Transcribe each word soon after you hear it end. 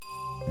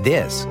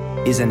This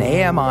is an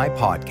AMI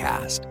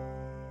podcast.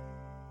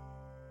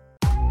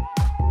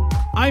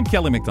 I'm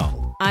Kelly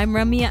McDonald. I'm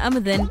Ramya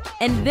Amadin,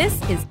 and this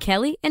is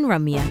Kelly and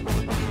Ramya.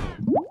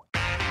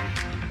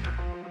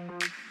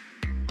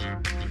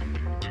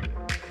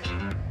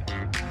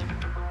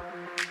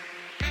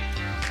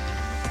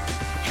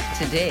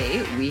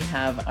 Today, we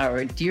have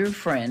our dear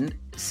friend,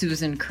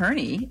 Susan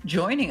Kearney,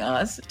 joining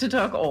us to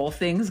talk all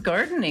things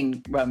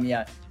gardening,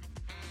 Ramya.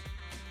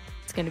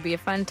 It's going to be a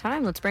fun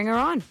time. Let's bring her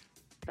on.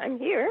 I'm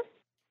here.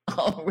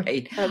 All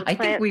right. I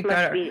think we've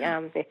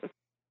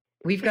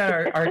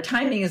got our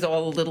timing is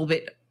all a little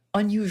bit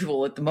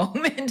unusual at the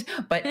moment,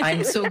 but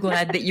I'm so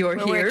glad that you're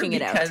here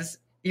because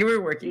you were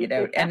working it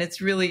out. And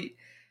it's really,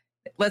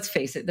 let's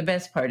face it, the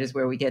best part is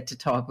where we get to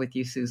talk with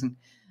you, Susan.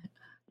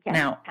 Yes,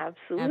 now,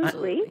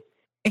 absolutely.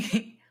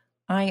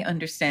 I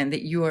understand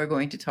that you are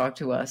going to talk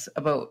to us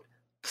about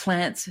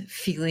plants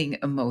feeling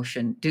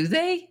emotion. Do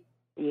they?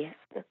 Yes.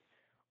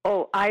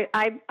 Oh,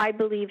 I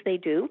believe they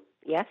do.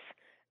 Yes.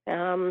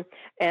 And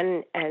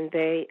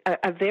they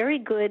a very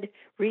good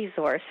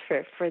resource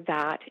for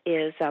that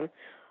is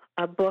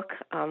a book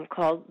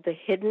called The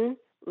Hidden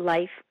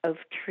Life of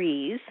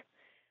Trees.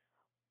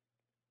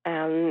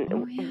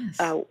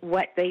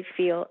 What they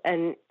feel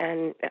and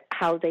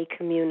how they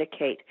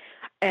communicate.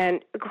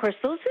 And of course,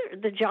 those are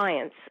the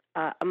giants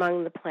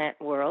among the plant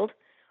world.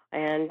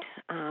 And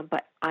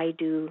but I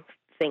do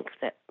think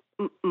that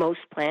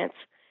most plants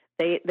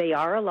they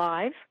are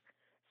alive.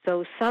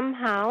 So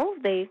somehow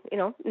they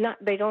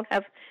don't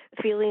have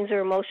feelings or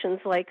emotions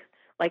like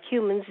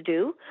humans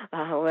do.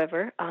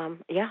 However,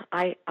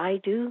 I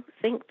do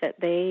think that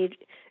they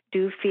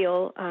do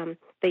feel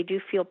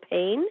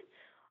pain.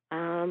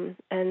 And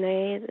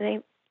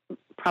they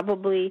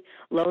probably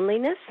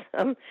loneliness.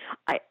 I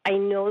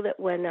know that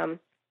when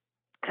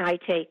I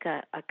take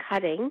a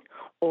cutting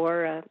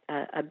or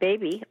a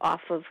baby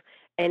off of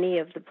any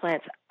of the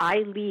plants,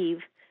 I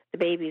leave the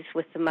babies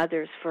with the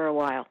mothers for a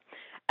while,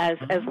 as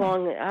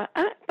long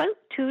about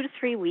 2 to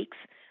 3 weeks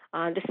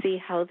to see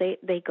how they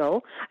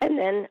go, and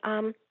then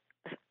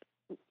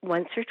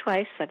once or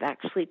twice I've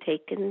actually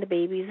taken the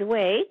babies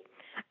away,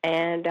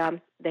 and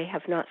they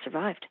have not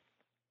survived.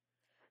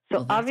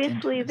 So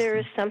obviously there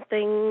is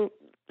something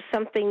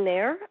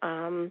there.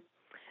 I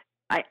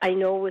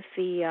know with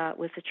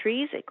the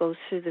trees it goes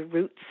through the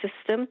root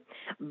system,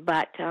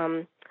 but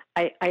there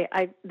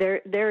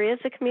is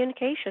a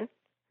communication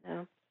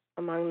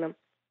among them.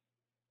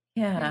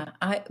 Yeah,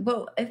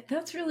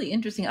 that's really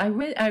interesting. I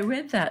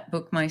read that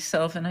book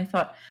myself, and I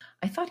thought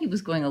he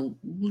was going a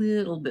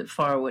little bit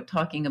far with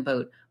talking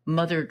about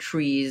mother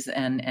trees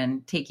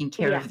and taking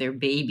care of their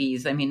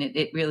babies. I mean,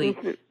 it really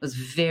was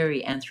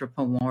very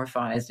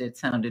anthropomorphized. It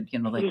sounded,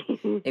 like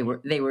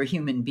they were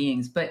human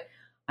beings. But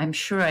I'm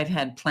sure I've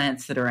had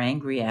plants that are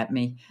angry at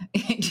me.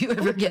 Do you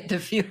ever get the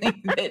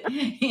feeling that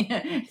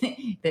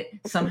that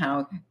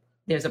somehow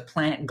there's a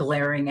plant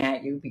glaring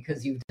at you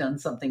because you've done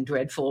something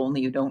dreadful,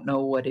 only you don't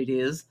know what it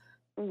is?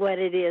 What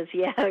it is,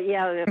 yeah.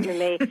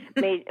 It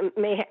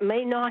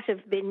may not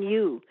have been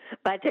you,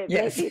 but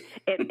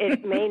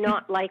it may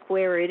not like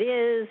where it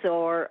is,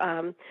 or.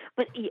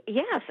 But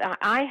yes,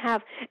 I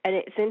have, and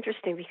it's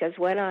interesting because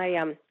when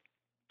I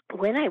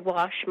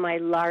wash my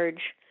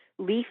large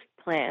leaf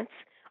plants,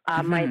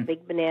 my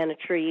big banana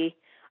tree,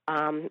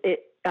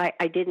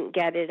 I didn't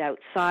get it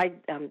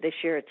outside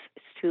this year. It's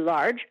too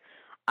large.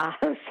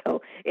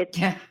 So it's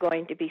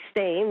going to be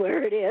staying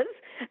where it is,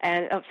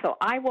 and so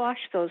I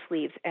wash those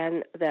leaves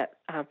and the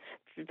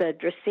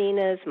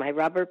dracaenas, my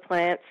rubber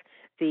plants,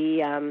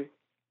 and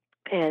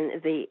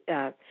the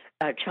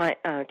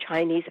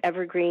Chinese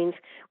evergreens.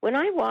 When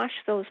I wash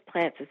those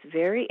plants, it's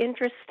very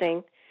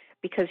interesting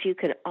because you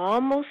can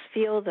almost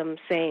feel them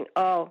saying,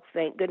 "Oh,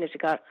 thank goodness, you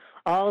got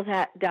all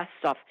that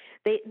dust off."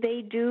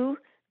 They do.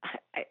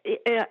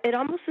 It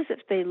almost as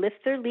if they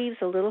lift their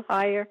leaves a little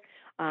higher.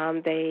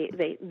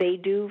 They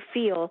do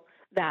feel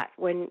that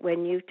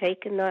when you've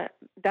taken the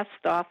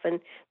dust off, and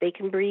they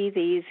can breathe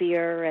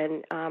easier,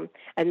 and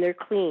they're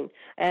clean.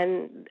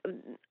 And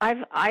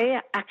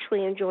I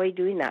actually enjoy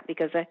doing that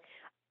because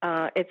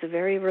it's a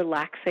very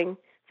relaxing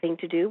thing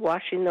to do,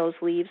 washing those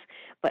leaves.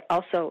 But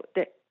also,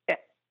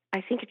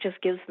 I think it just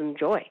gives them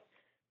joy.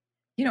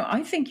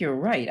 I think you're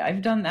right.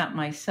 I've done that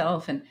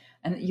myself, and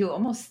you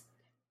almost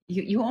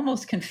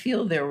can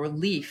feel their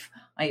relief.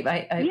 We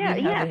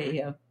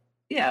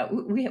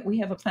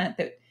have a plant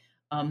that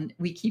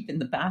we keep in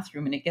the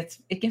bathroom, and it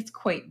gets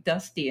quite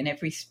dusty. And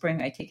every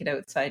spring, I take it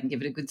outside and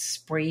give it a good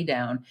spray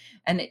down,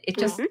 and it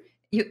just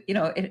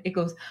it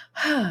goes.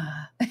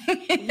 Yeah,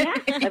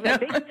 a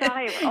big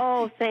sigh of,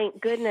 oh,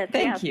 thank goodness.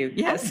 Thank you.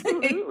 Yes,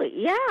 absolutely.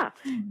 Yeah.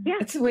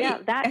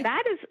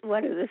 That is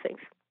one of the things.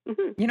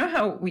 Mm-hmm. You know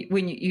how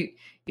when you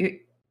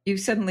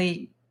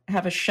suddenly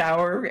have a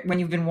shower when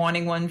you've been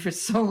wanting one for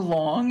so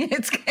long,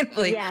 it's kind of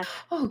like,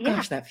 oh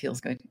gosh, that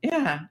feels good.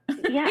 Yeah.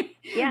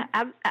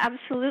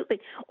 Absolutely.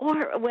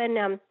 Or when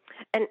and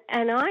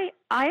I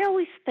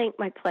always think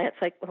my plants,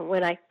 like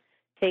when I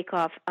take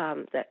off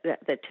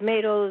the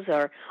tomatoes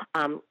or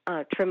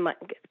trim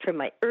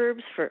my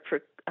herbs for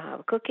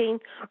cooking,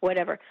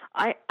 whatever.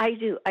 I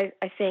do. I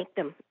thank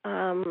them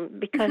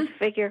because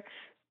figure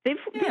they've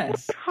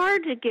worked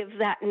hard to give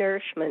that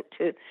nourishment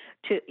to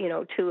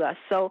us.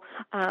 So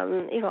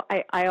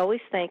I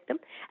always thank them,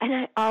 and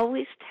I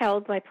always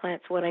tell my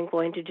plants what I'm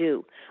going to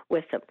do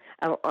with them.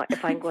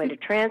 If I'm going to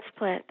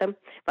transplant them,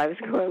 if I was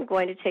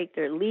going to take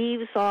their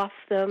leaves off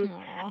them,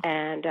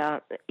 and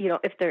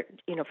if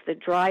they're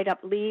dried up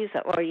leaves,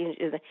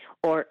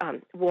 or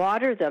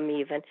water them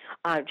even,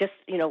 just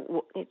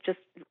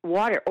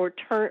water or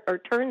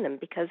turn them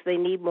because they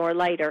need more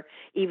light, or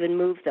even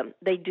move them.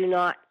 They do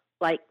not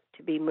like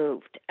to be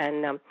moved,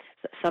 and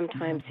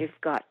sometimes you've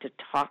got to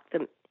talk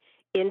them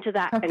into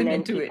that, and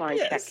then keep on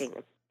checking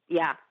them.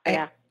 Yeah,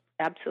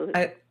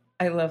 absolutely.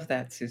 I love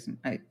that, Susan.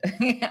 I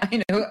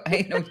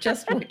know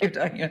just what you're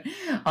talking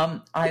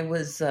about. I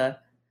was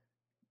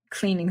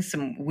cleaning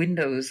some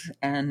windows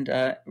and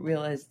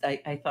realized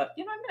I thought,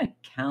 I'm going to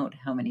count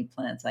how many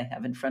plants I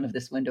have in front of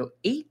this window.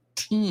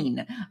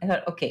 18. I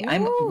thought, okay,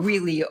 I'm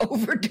really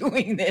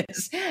overdoing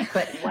this.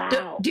 But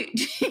wow. Do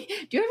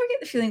you ever get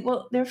the feeling,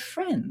 well, they're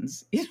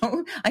friends?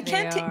 I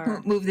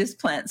can't move this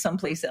plant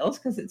someplace else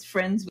because it's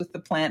friends with the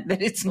plant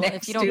that it's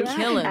next to. If you don't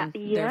kill them,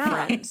 they're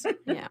friends.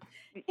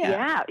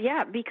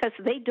 Yeah, because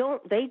they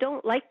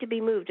don't like to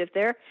be moved. If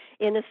they're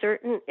in a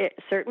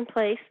certain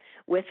place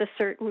with a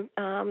certain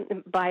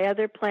by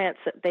other plants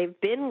that they've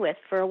been with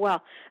for a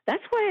while,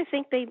 that's why I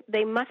think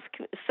they must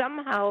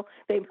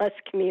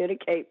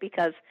communicate,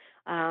 because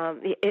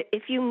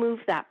if you move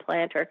that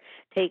plant or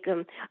take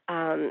them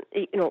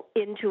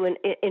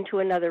into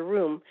another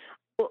room,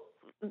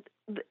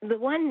 the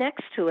one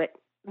next to it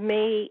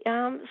may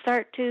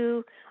start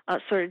to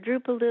sort of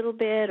droop a little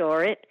bit,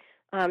 or it.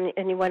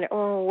 And you wonder,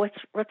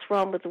 what's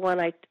wrong with the one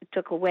I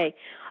took away?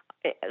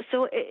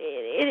 So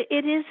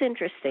it is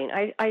interesting.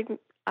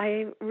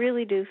 I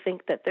really do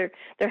think that there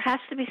has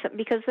to be something,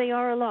 because they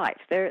are alive.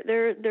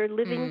 They're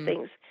living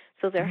things.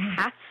 So there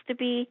has to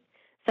be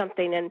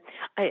something. And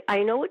I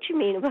know what you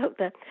mean about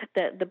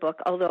the book.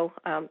 Although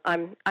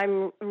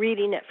I'm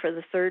reading it for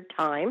the third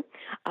time.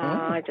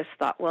 I just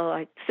thought, well,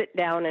 I'd sit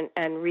down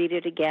and read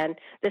it again.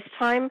 This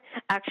time,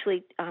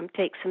 actually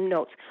take some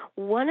notes.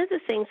 One of the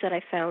things that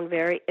I found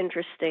very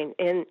interesting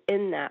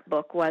in that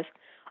book was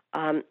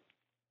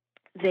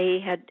they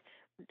had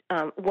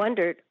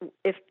wondered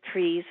if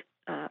trees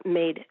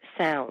made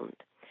sound,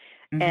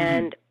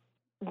 and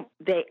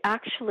they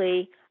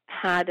actually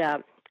had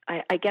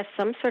I guess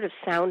some sort of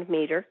sound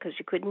meter, because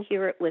you couldn't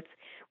hear it with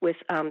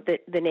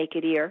the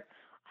naked ear.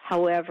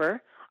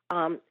 However,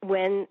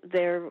 when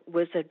there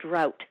was a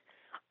drought,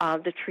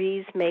 the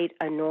trees made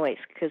a noise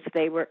because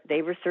they were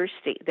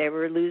thirsty. They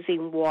were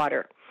losing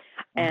water,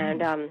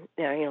 and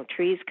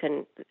trees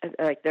can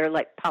they're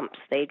like pumps.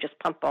 They just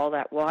pump all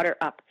that water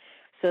up.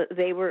 So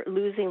they were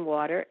losing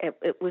water.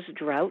 It was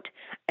drought,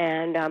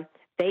 and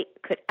they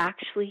could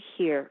actually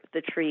hear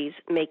the trees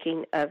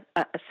making a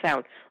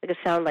sound,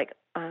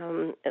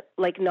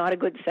 like not a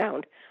good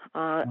sound,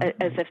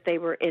 as if they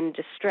were in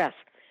distress,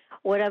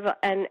 whatever.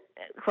 And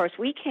of course,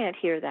 we can't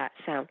hear that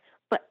sound.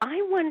 But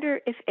I wonder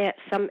if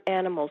some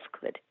animals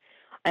could,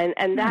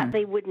 and that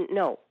they wouldn't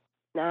know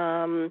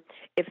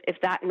if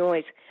that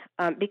noise,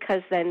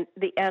 because then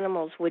the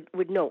animals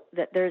would know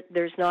that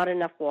there's not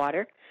enough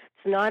water,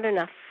 it's not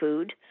enough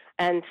food,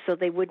 and so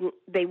they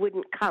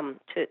wouldn't come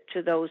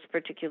to those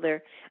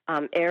particular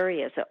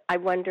areas. So I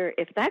wonder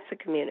if that's a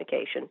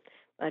communication.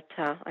 But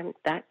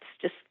that's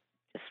just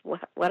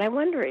what I'm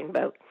wondering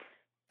about.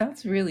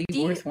 That's really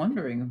worth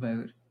wondering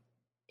about.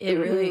 It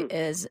really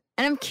is.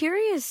 And I'm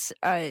curious,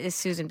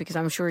 Susan, because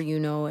I'm sure you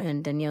know,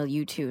 and Danielle,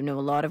 you too, know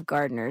a lot of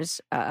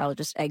gardeners. I'll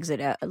just exit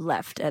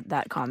left at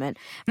that comment.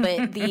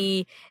 But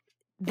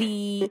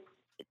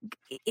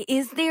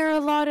is there a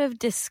lot of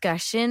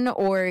discussion,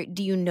 or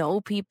do you know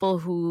people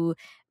who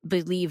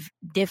believe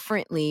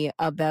differently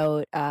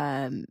about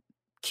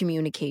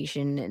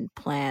communication and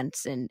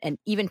plants and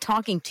even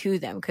talking to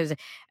them? Because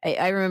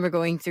I remember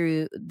going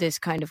through this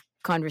kind of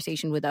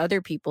conversation with other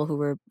people who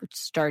were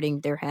starting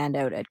their hand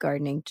out at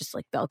gardening, just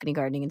like balcony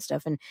gardening and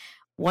stuff, and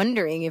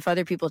wondering if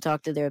other people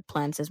talk to their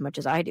plants as much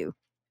as I do.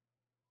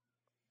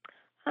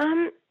 I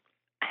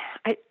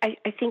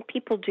think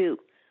people do.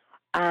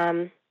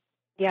 I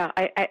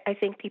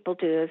think people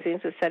do. As you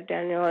said,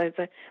 Daniel,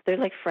 they're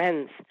like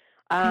friends.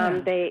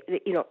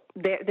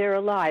 They're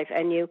alive,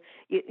 and you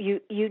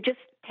just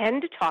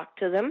tend to talk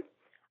to them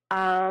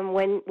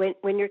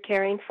when you're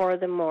caring for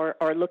them or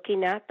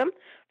looking at them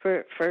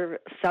for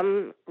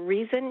some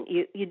reason.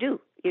 You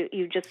do.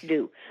 You just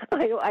do.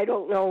 I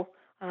don't know.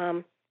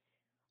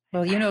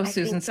 Well,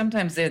 Susan,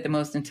 sometimes they're the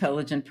most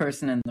intelligent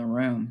person in the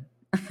room.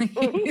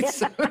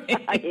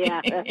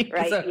 Yeah, that's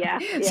right. So yeah.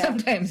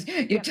 Sometimes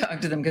you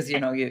talk to them because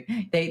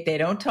they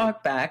don't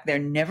talk back. They're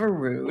never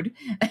rude.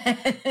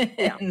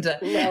 And,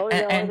 no,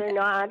 they're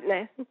not.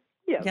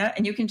 Yeah,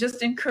 and you can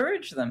just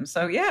encourage them.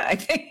 So I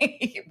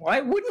think why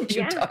wouldn't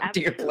you talk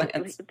to your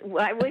plants?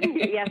 Why wouldn't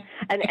you? Yeah,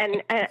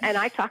 and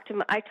I talk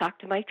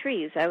to my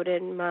trees out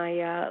in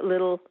my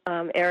little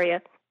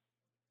area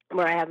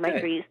where I have my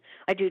trees.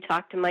 I do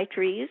talk to my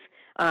trees.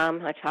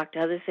 I talk to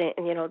other things,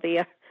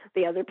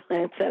 the other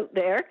plants out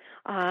there.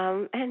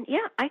 And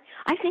yeah,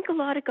 I think a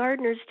lot of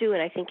gardeners do,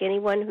 and I think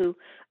anyone who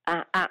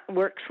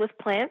works with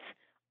plants,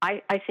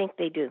 I think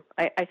they do.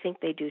 I think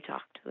they do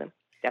talk to them,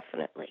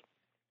 definitely.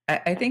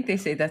 I think they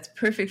say that's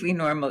perfectly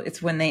normal.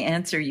 It's when they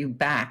answer you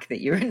back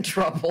that you're in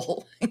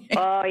trouble.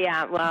 Oh,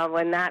 yeah. Well,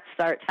 when that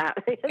starts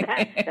happening,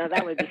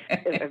 that would be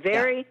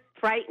very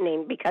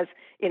frightening because,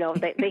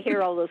 they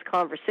hear all those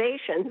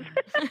conversations.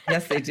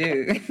 Yes, they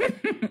do.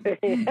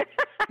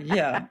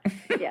 Yeah.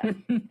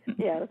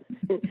 Yeah.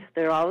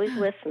 They're always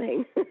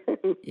listening.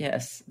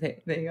 Yes,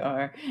 they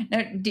are.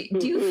 Now,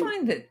 do you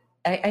find that,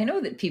 I know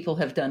that people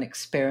have done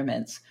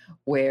experiments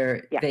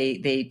where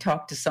they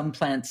talk to some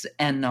plants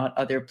and not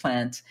other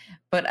plants,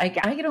 but I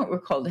don't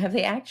recall. Have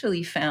they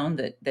actually found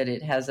that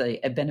it has a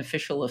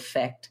beneficial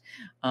effect?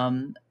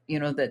 That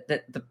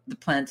the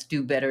plants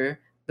do better,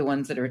 the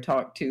ones that are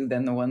talked to,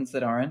 than the ones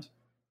that aren't?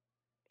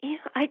 Yeah,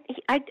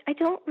 I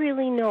don't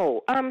really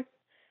know.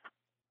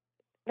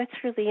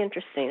 That's really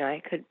interesting. I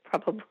could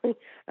probably,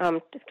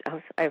 I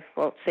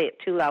won't say it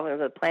too loud,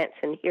 the plants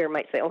in here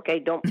might say, okay,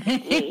 don't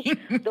pick me.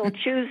 Don't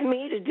choose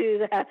me to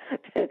do that,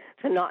 to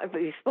not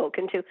be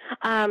spoken to.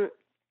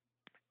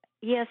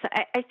 Yes,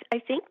 I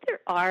think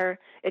there are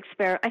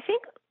experiments. I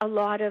think a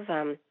lot of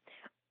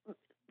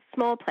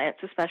small plants,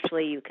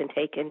 especially, you can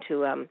take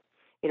into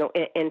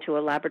into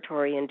a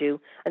laboratory and do.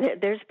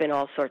 There's been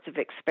all sorts of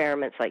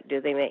experiments, like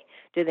do they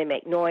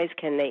make noise?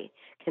 Can they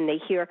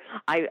hear?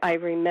 I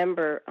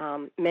remember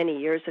many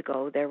years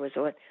ago there was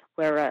one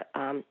where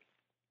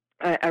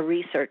a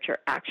researcher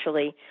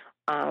actually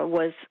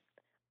was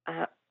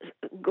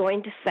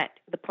going to set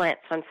the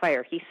plants on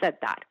fire. He said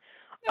that.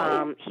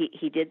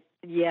 He did,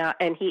 yeah,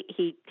 and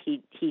he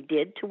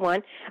did to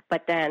one,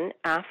 but then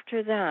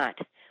after that,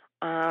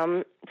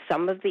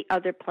 some of the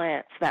other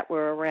plants that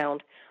were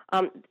around,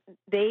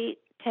 they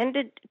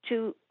tended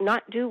to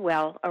not do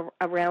well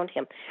around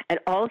him, and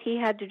all he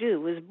had to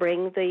do was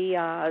bring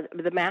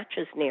the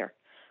matches near.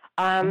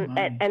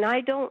 And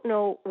I don't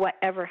know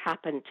whatever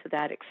happened to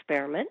that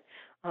experiment.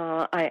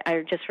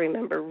 I just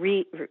remember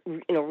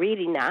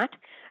reading that,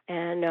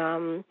 and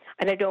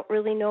I don't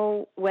really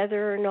know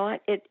whether or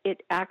not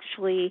it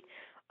actually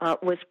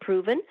was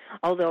proven.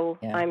 Although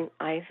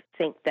I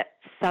think that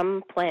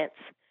some plants,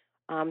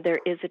 there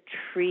is a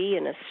tree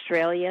in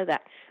Australia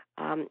that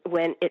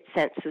when it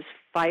senses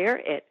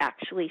fire, it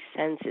actually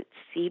sends its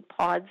seed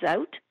pods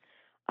out,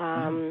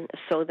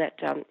 so that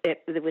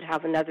it would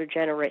have another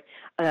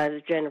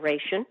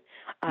generation,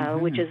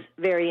 which is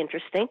very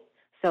interesting.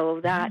 So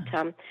that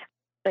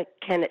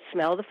can it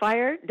smell the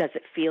fire? Does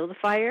it feel the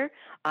fire?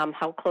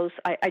 How close?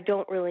 I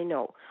don't really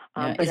know.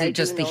 Is it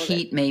just the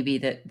heat maybe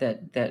that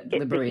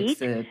liberates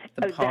the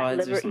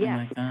pods or something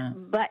like that?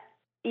 But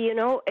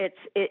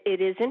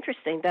it is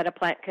interesting that a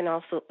plant can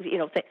also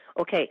think,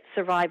 okay,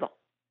 survival.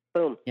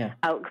 Boom! Yeah.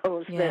 Out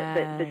goes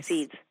the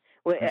seeds,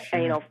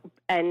 sure.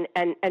 And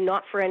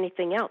not for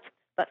anything else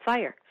but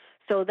fire.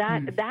 So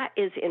that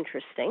is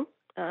interesting.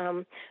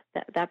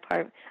 That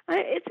part,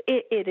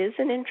 it is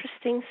an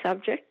interesting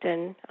subject,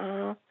 and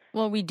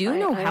well, we do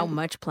know how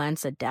much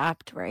plants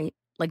adapt, right?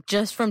 Like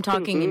just from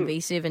talking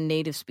invasive and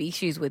native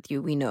species with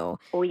you, we know.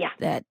 Oh yeah.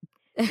 That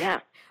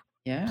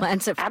yeah,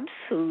 plants have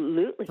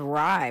absolutely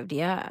thrived.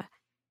 Yeah.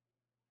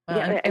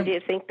 And do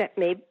you think that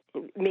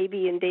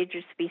maybe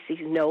endangered species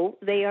know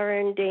they are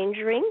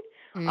endangering?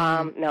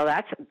 No,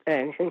 that's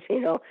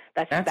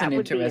that's an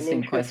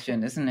interesting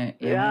question, isn't it?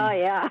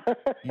 Yeah.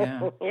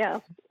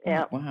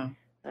 Wow.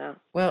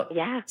 Well,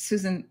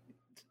 Susan,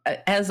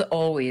 as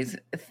always,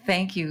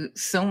 thank you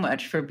so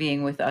much for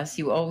being with us.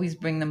 You always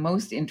bring the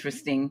most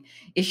interesting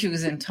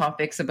issues and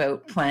topics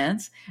about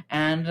plants,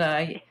 and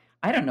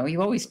I don't know,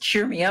 you always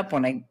cheer me up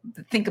when I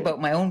think about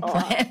my own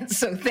plants.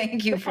 So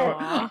thank you for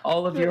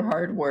all of your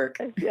hard work.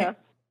 Yeah,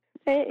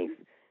 thanks.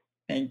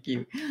 Thank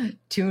you.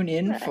 Tune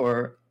in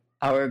for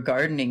our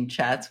gardening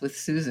chats with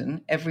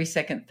Susan every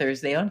second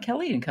Thursday on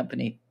Kelly and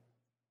Company.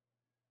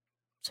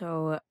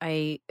 So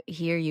I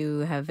hear you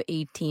have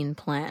 18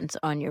 plants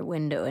on your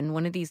window, and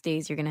one of these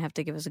days you're going to have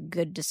to give us a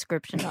good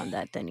description on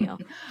that, Danielle.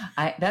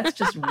 That's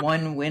just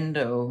one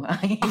window.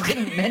 I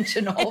didn't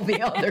mention all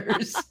the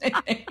others.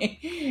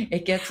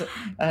 It gets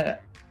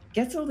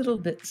a little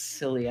bit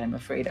silly, I'm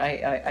afraid.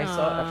 I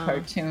saw a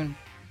cartoon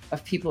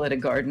of people at a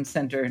garden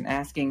center and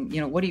asking,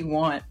 what do you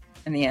want?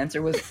 And the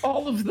answer was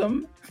all of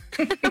them.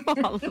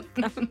 All of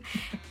them.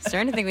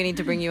 Starting to think we need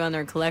to bring you on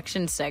our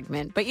collection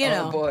segment, but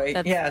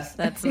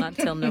that's not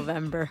till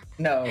November.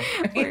 No.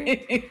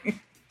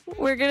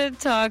 We're going to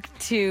talk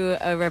to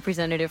a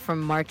representative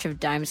from March of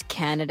Dimes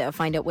Canada,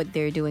 find out what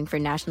they're doing for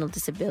National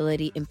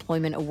Disability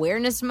Employment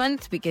Awareness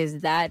Month,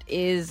 because that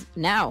is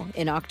now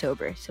in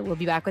October. So we'll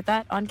be back with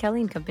that on Kelly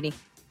and Company.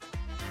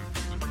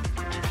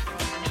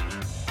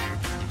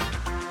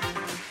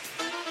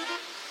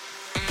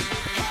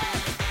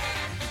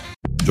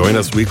 Join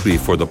us weekly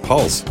for The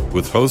Pulse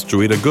with host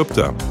Joeita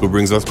Gupta, who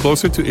brings us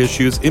closer to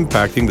issues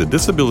impacting the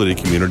disability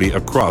community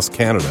across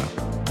Canada.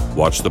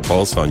 Watch The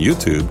Pulse on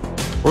YouTube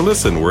or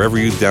listen wherever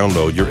you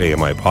download your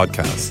AMI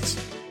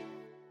podcasts.